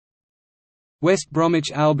West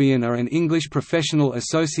Bromwich Albion are an English professional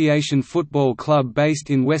association football club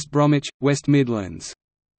based in West Bromwich, West Midlands.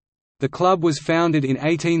 The club was founded in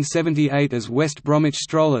 1878 as West Bromwich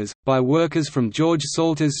Strollers, by workers from George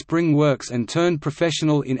Salter's Spring Works and turned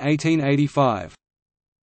professional in 1885.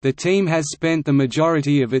 The team has spent the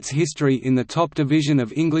majority of its history in the top division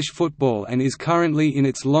of English football and is currently in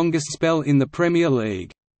its longest spell in the Premier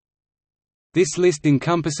League. This list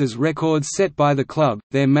encompasses records set by the club,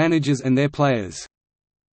 their managers and their players.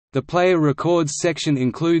 The player records section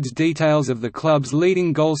includes details of the club's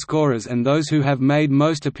leading goalscorers and those who have made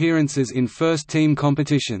most appearances in first-team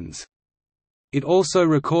competitions. It also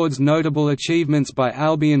records notable achievements by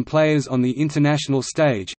Albion players on the international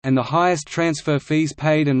stage, and the highest transfer fees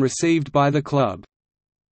paid and received by the club.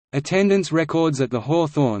 Attendance records at the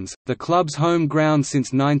Hawthorns, the club's home ground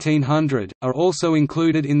since 1900, are also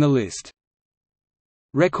included in the list.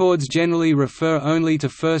 Records generally refer only to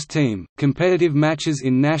first-team, competitive matches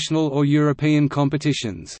in national or European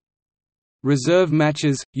competitions. Reserve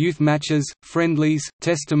matches, youth matches, friendlies,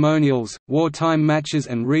 testimonials, wartime matches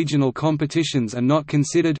and regional competitions are not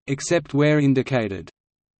considered, except where indicated.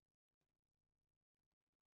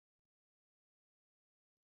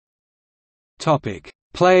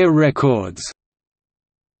 Player records.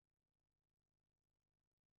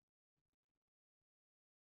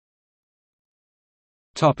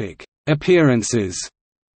 Appearances.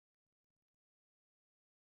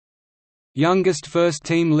 Youngest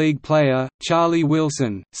first-team league player, Charlie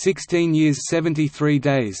Wilson, 16 years 73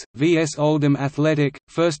 days, vs Oldham Athletic,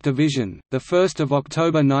 1st Division, 1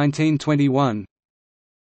 October 1921.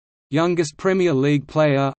 Youngest Premier League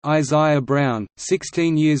player, Isaiah Brown,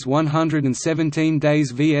 16 years 117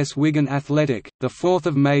 days vs Wigan Athletic, 4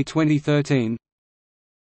 May 2013.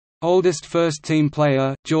 Oldest first-team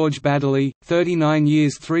player, George Baddeley, 39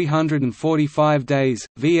 years 345 days,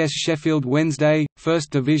 vs Sheffield Wednesday,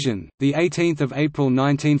 1st Division, 18 April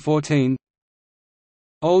 1914.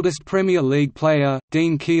 Oldest Premier League player,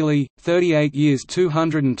 Dean Keeley, 38 years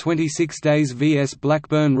 226 days vs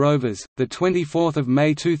Blackburn Rovers, 24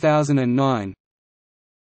 May 2009.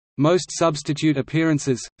 Most substitute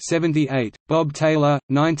appearances, 78, Bob Taylor,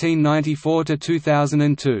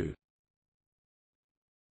 1994–2002.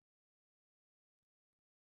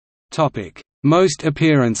 Most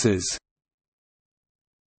appearances.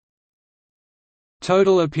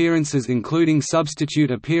 Total appearances including substitute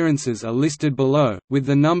appearances are listed below, with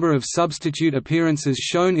the number of substitute appearances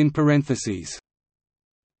shown in parentheses.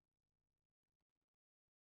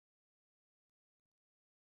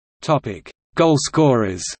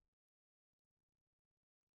 Goalscorers.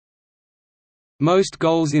 Most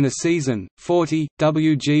goals in a season, 40,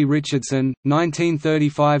 W. G. Richardson,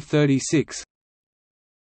 1935–36.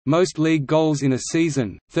 Most league goals in a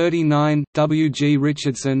season, 39, W. G.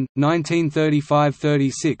 Richardson,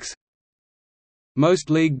 1935–36. Most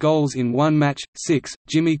league goals in one match, 6,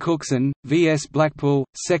 Jimmy Cookson, vs Blackpool,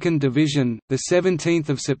 2nd Division, 17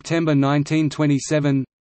 September 1927.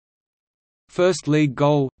 First league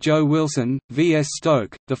goal, Joe Wilson, vs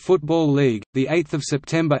Stoke, the Football League, 8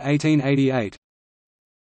 September 1888.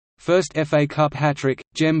 First FA Cup hat-trick,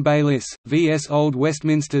 Jem Bayliss, vs Old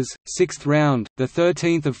Westminsters, 6th round,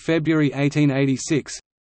 13 February 1886.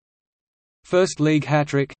 First league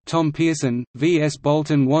hat-trick, Tom Pearson, vs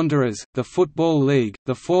Bolton Wanderers, the Football League,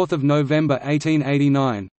 4 November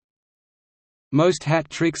 1889. Most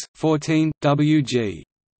hat-tricks, 14, W. G.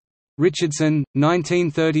 Richardson,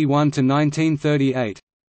 1931–1938.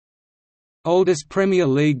 Oldest Premier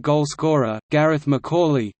League goalscorer, Gareth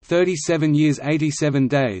McCauley, 37 years 87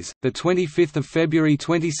 days, 25 February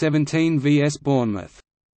 2017 vs Bournemouth.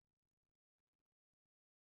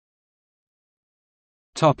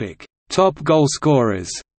 Top goalscorers.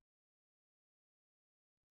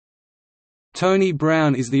 Tony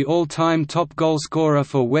Brown is the all-time top goalscorer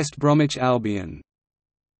for West Bromwich Albion.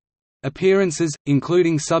 Appearances,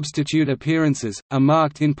 including substitute appearances, are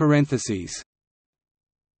marked in parentheses.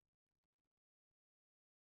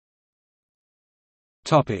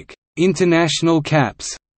 International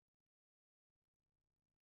caps.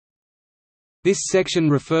 This section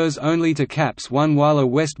refers only to caps won while a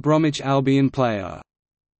West Bromwich Albion player.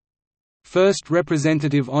 First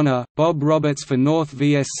representative honour, Bob Roberts for North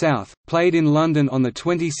vs South, played in London on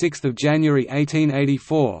 26 January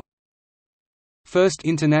 1884. First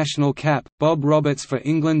international cap, Bob Roberts for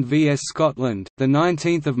England vs Scotland,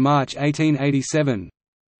 19 March 1887.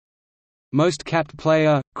 Most capped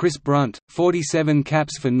player, Chris Brunt, 47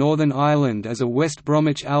 caps for Northern Ireland as a West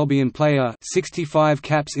Bromwich Albion player, 65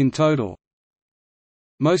 caps in total.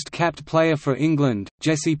 Most capped player for England,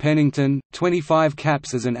 Jesse Pennington, 25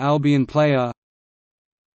 caps as an Albion player.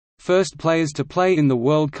 First players to play in the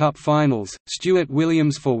World Cup finals: Stuart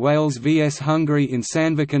Williams for Wales vs Hungary in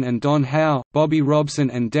Sandviken and Don Howe, Bobby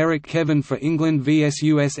Robson and Derek Kevin for England vs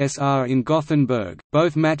USSR in Gothenburg,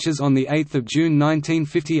 both matches on 8 June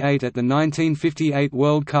 1958 at the 1958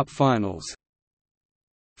 World Cup finals.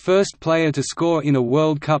 First player to score in a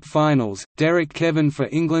World Cup finals: Derek Kevin for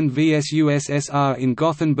England vs USSR in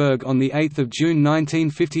Gothenburg on 8 June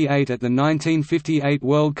 1958 at the 1958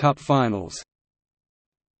 World Cup finals.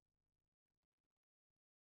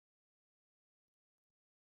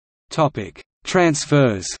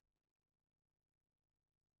 Transfers.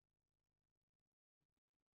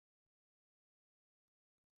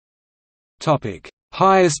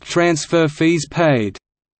 Highest transfer fees paid.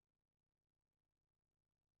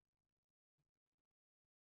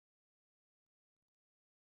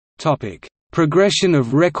 Progression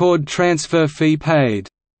of record transfer fee paid.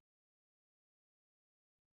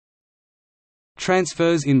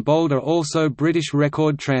 Transfers in bold are also British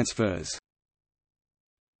record transfers.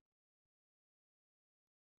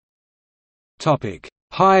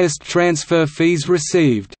 Highest transfer fees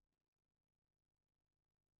received.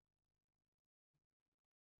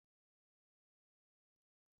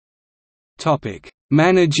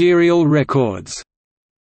 Managerial records.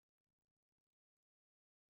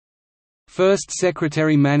 First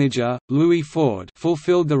secretary-manager, Louis Ford,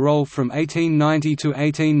 fulfilled the role from 1890 to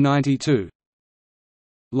 1892.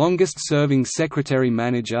 Longest-serving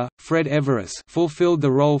secretary-manager, Fred Everest, fulfilled the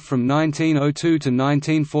role from 1902 to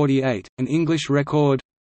 1948, an English record.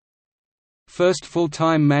 First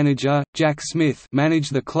full-time manager, Jack Smith,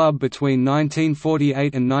 managed the club between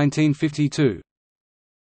 1948 and 1952.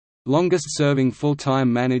 Longest-serving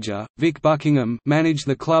full-time manager, Vic Buckingham, managed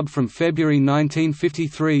the club from February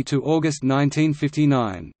 1953 to August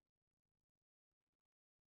 1959.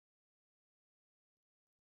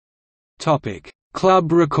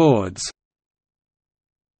 Club records.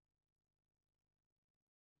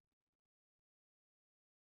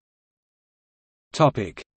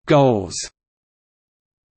 Goals.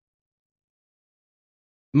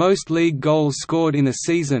 Most league goals scored in a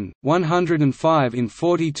season, 105 in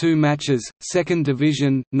 42 matches, 2nd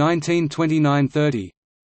Division, 1929–30.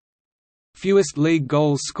 Fewest league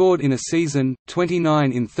goals scored in a season,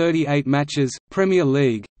 29 in 38 matches, Premier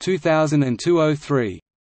League, 2002–03.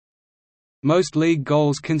 Most league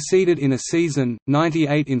goals conceded in a season,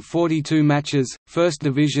 98 in 42 matches, 1st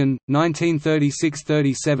Division,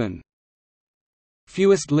 1936–37.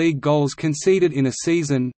 Fewest league goals conceded in a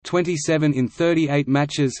season, 27 in 38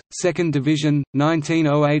 matches, 2nd Division,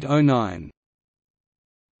 1908–09.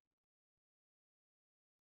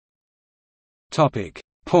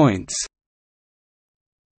 Points.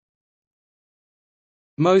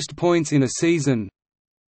 Most points in a season: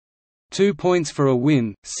 2 points for a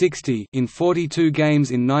win, 60 in 42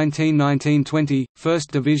 games in 1919–20,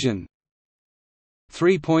 1st Division.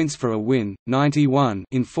 3 points for a win, 91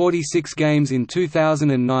 in 46 games in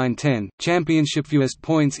 2009–10, Championship. Fewest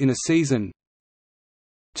points in a season: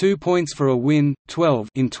 2 points for a win, 12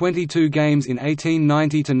 in 22 games in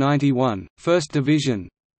 1890–91, 1st Division.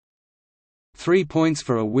 3 points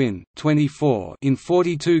for a win, 24 in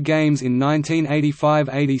 42 games in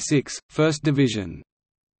 1985–86, 1st Division.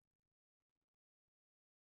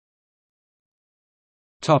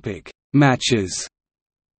 Matches.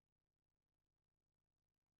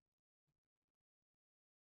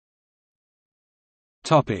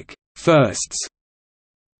 Firsts.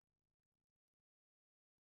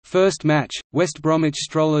 First match, West Bromwich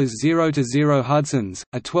Strollers 0–0 Hudsons,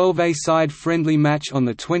 a 12A side friendly match on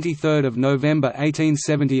 23 November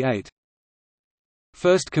 1878.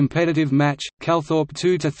 First competitive match, Calthorpe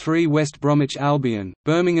 2–3 West Bromwich Albion,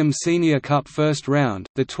 Birmingham Senior Cup first round,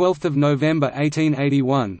 12 November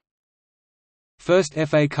 1881. First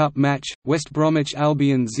FA Cup match, West Bromwich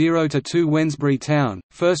Albion 0–2 Wednesbury Town,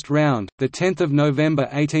 first round, 10 November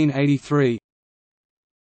 1883.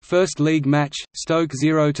 First league match, Stoke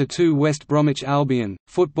 0–2 West Bromwich Albion,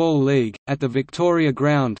 Football League, at the Victoria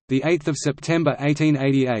Ground, 8 September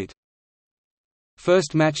 1888.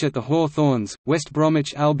 First match at the Hawthorns, West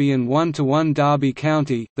Bromwich Albion 1–1 Derby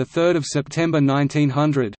County, 3 September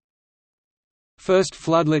 1900. First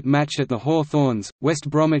floodlit match at the Hawthorns, West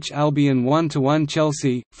Bromwich Albion 1–1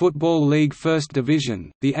 Chelsea, Football League First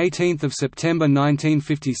Division, 18 September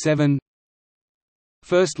 1957.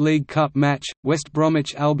 First League Cup match, West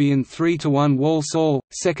Bromwich Albion 3–1 Walsall,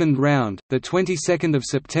 second round, 22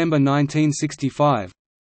 September 1965.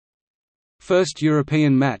 First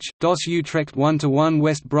European match, DOS Utrecht 1–1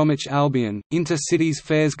 West Bromwich Albion, Inter-Cities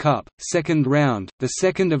Fairs Cup, second round,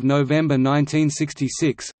 2 November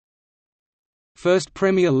 1966. First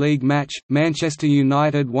Premier League match, Manchester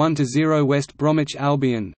United 1-0 West Bromwich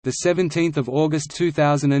Albion, 17 August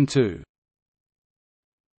 2002.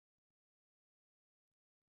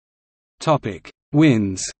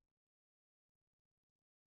 Wins.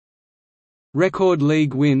 Record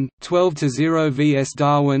league win, 12-0 vs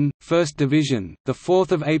Darwin, 1st Division, 4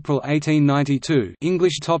 April 1892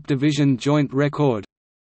 English Top Division joint record.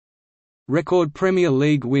 Record Premier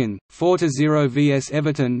League win, 4-0 vs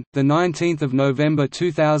Everton, 19 November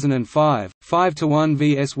 2005, 5-1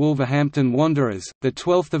 vs Wolverhampton Wanderers,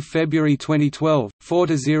 12 February 2012,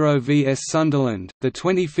 4-0 vs Sunderland,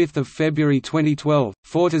 25 February 2012,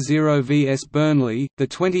 4-0 vs Burnley,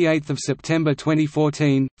 28 September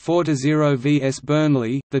 2014, 4-0 vs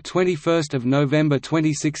Burnley, 21 November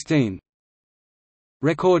 2016.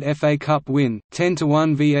 Record FA Cup win,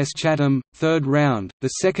 10-1 vs Chatham, 3rd round, 2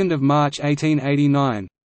 March 1889.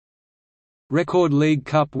 Record League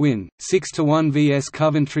Cup win, 6-1 vs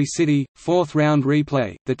Coventry City, 4th round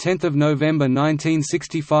replay, 10 November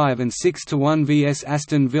 1965 and 6-1 vs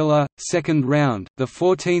Aston Villa, 2nd round,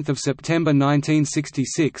 14 September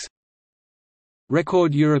 1966.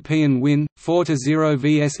 Record European win, 4-0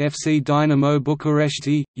 vs FC Dynamo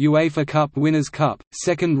Bucuresti, UEFA Cup Winners' Cup,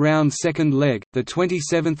 2nd round 2nd leg,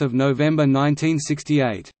 27 November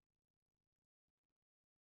 1968.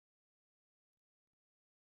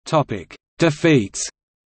 Defeats.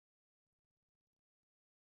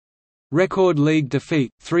 Record league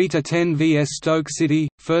defeat, 3-10 vs Stoke City,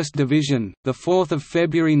 1st Division, 4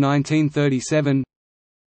 February 1937.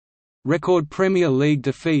 Record Premier League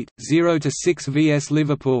defeat, 0-6 vs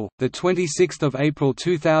Liverpool, 26 April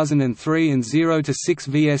 2003 and 0-6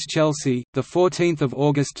 vs Chelsea, 14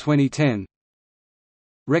 August 2010.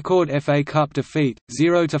 Record FA Cup defeat,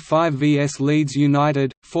 0-5 vs Leeds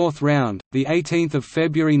United, 4th round, 18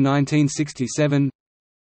 February 1967.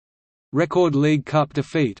 Record League Cup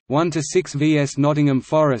defeat, 1-6 vs Nottingham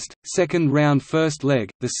Forest, 2nd round 1st leg,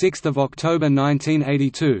 6 October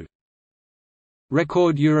 1982.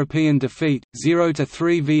 Record European defeat,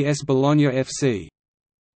 0-3 vs Bologna FC.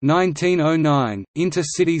 1909,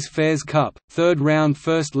 Inter-Cities Fairs Cup, 3rd round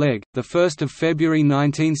 1st leg, 1 February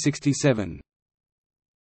 1967.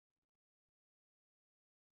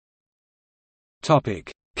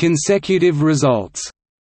 Consecutive results.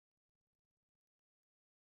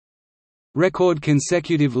 Record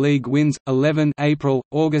consecutive league wins, 11 April,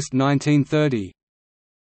 August 1930.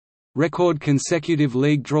 Record consecutive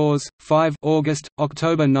league draws, 5 August,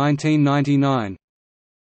 October 1999.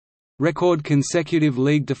 Record consecutive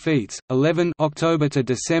league defeats, 11 October to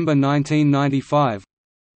December 1995.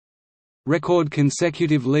 Record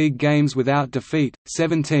consecutive league games without defeat,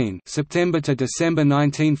 17 September to December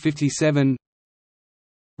 1957.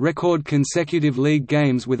 Record consecutive league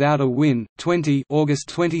games without a win, 20 August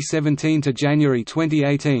 2017 to January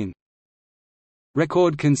 2018.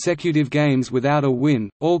 Record consecutive games without a win,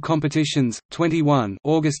 all competitions, 21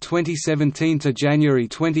 August 2017 to January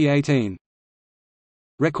 2018.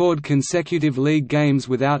 Record consecutive league games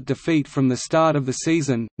without defeat from the start of the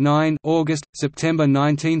season, 9 August, September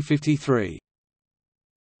 1953.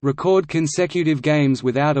 Record consecutive games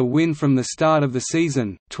without a win from the start of the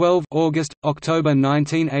season, 12 August, October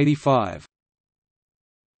 1985.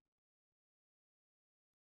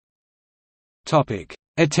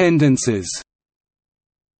 Attendances.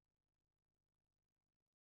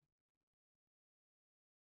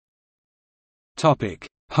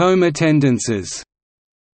 Home attendances.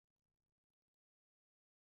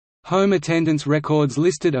 Home attendance records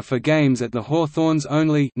listed are for games at the Hawthorns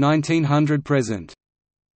only 1900 present.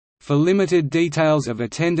 For limited details of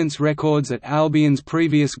attendance records at Albion's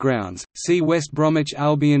previous grounds, see West Bromwich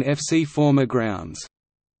Albion F.C. former grounds.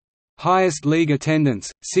 Highest league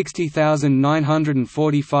attendance,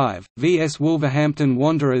 60,945, vs Wolverhampton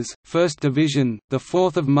Wanderers, 1st Division,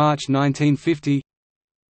 4 March 1950.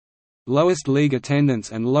 Lowest league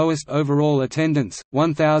attendance and lowest overall attendance,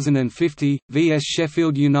 1,050, vs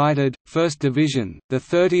Sheffield United, 1st Division,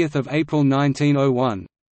 30 April 1901.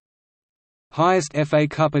 Highest FA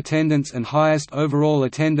Cup attendance and highest overall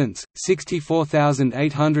attendance,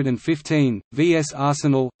 64,815, vs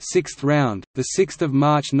Arsenal, 6th round, 6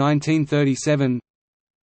 March 1937.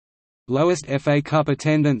 Lowest FA Cup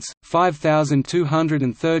attendance,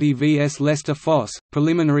 5,230 vs Leicester Fosse,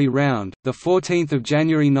 preliminary round, 14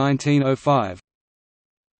 January 1905.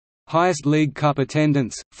 Highest League Cup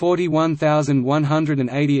attendance,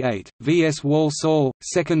 41,188, vs Walsall,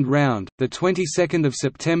 2nd round, 22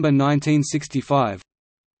 September 1965.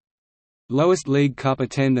 Lowest League Cup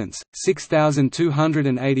attendance,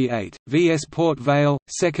 6,288, vs Port Vale,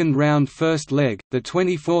 2nd round 1st leg,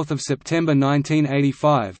 24 September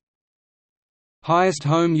 1985. Highest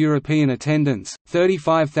home European attendance,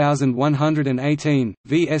 35,118,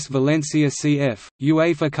 vs Valencia CF,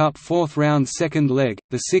 UEFA Cup 4th round 2nd leg,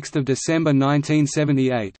 6 December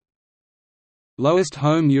 1978. Lowest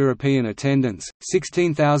home European attendance,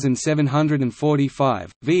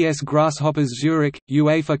 16,745, vs Grasshoppers Zurich,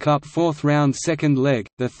 UEFA Cup 4th round 2nd leg,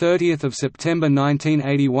 30 September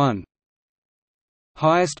 1981.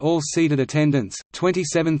 Highest all-seated attendance,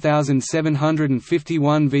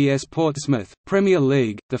 27,751 vs Portsmouth, Premier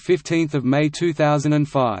League, 15 May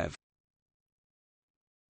 2005.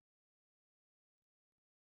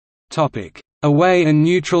 Away and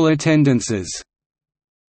neutral attendances.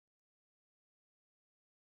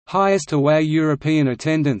 Highest away European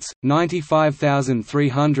attendance,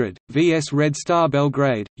 95,300, vs Red Star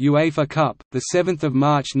Belgrade, UEFA Cup, 7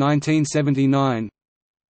 March 1979.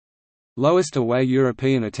 Lowest away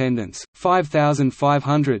European attendance,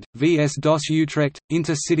 5,500, vs DOS Utrecht,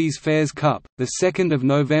 Inter-Cities Fairs Cup, 2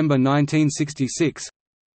 November 1966.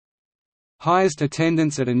 Highest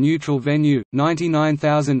attendance at a neutral venue,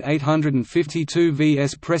 99,852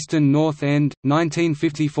 vs Preston North End,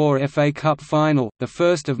 1954 FA Cup Final, 1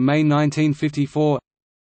 May 1954.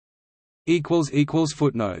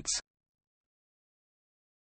 Footnotes